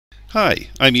Hi,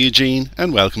 I'm Eugene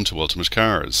and welcome to Ultimate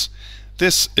Cars.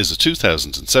 This is a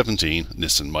 2017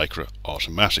 Nissan Micra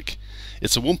Automatic.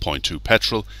 It's a 1.2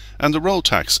 petrol and the road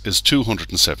tax is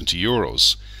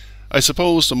 €270. I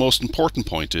suppose the most important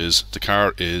point is the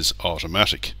car is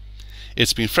automatic.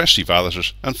 It's been freshly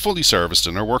valeted and fully serviced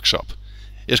in our workshop.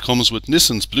 It comes with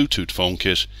Nissan's Bluetooth phone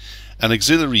kit, an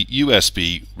auxiliary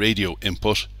USB radio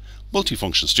input,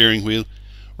 multifunction steering wheel,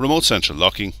 remote central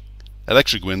locking,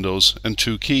 electric windows and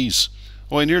 2 keys.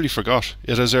 Oh, I nearly forgot,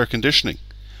 it has air conditioning.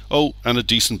 Oh, and a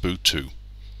decent boot too.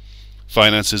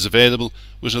 Finance is available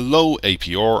with a low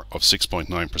APR of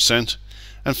 6.9%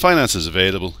 and finance is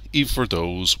available even for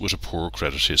those with a poor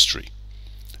credit history.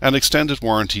 And extended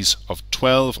warranties of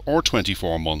 12 or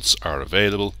 24 months are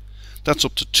available. That's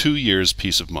up to 2 years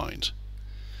peace of mind.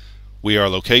 We are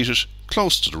located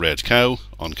close to the Red Cow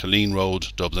on Colleen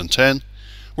Road, Dublin 10.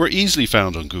 We're easily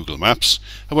found on Google Maps,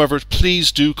 however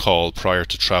please do call prior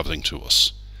to travelling to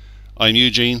us. I'm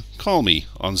Eugene, call me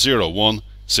on 01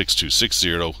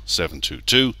 6260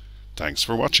 722. Thanks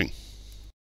for watching.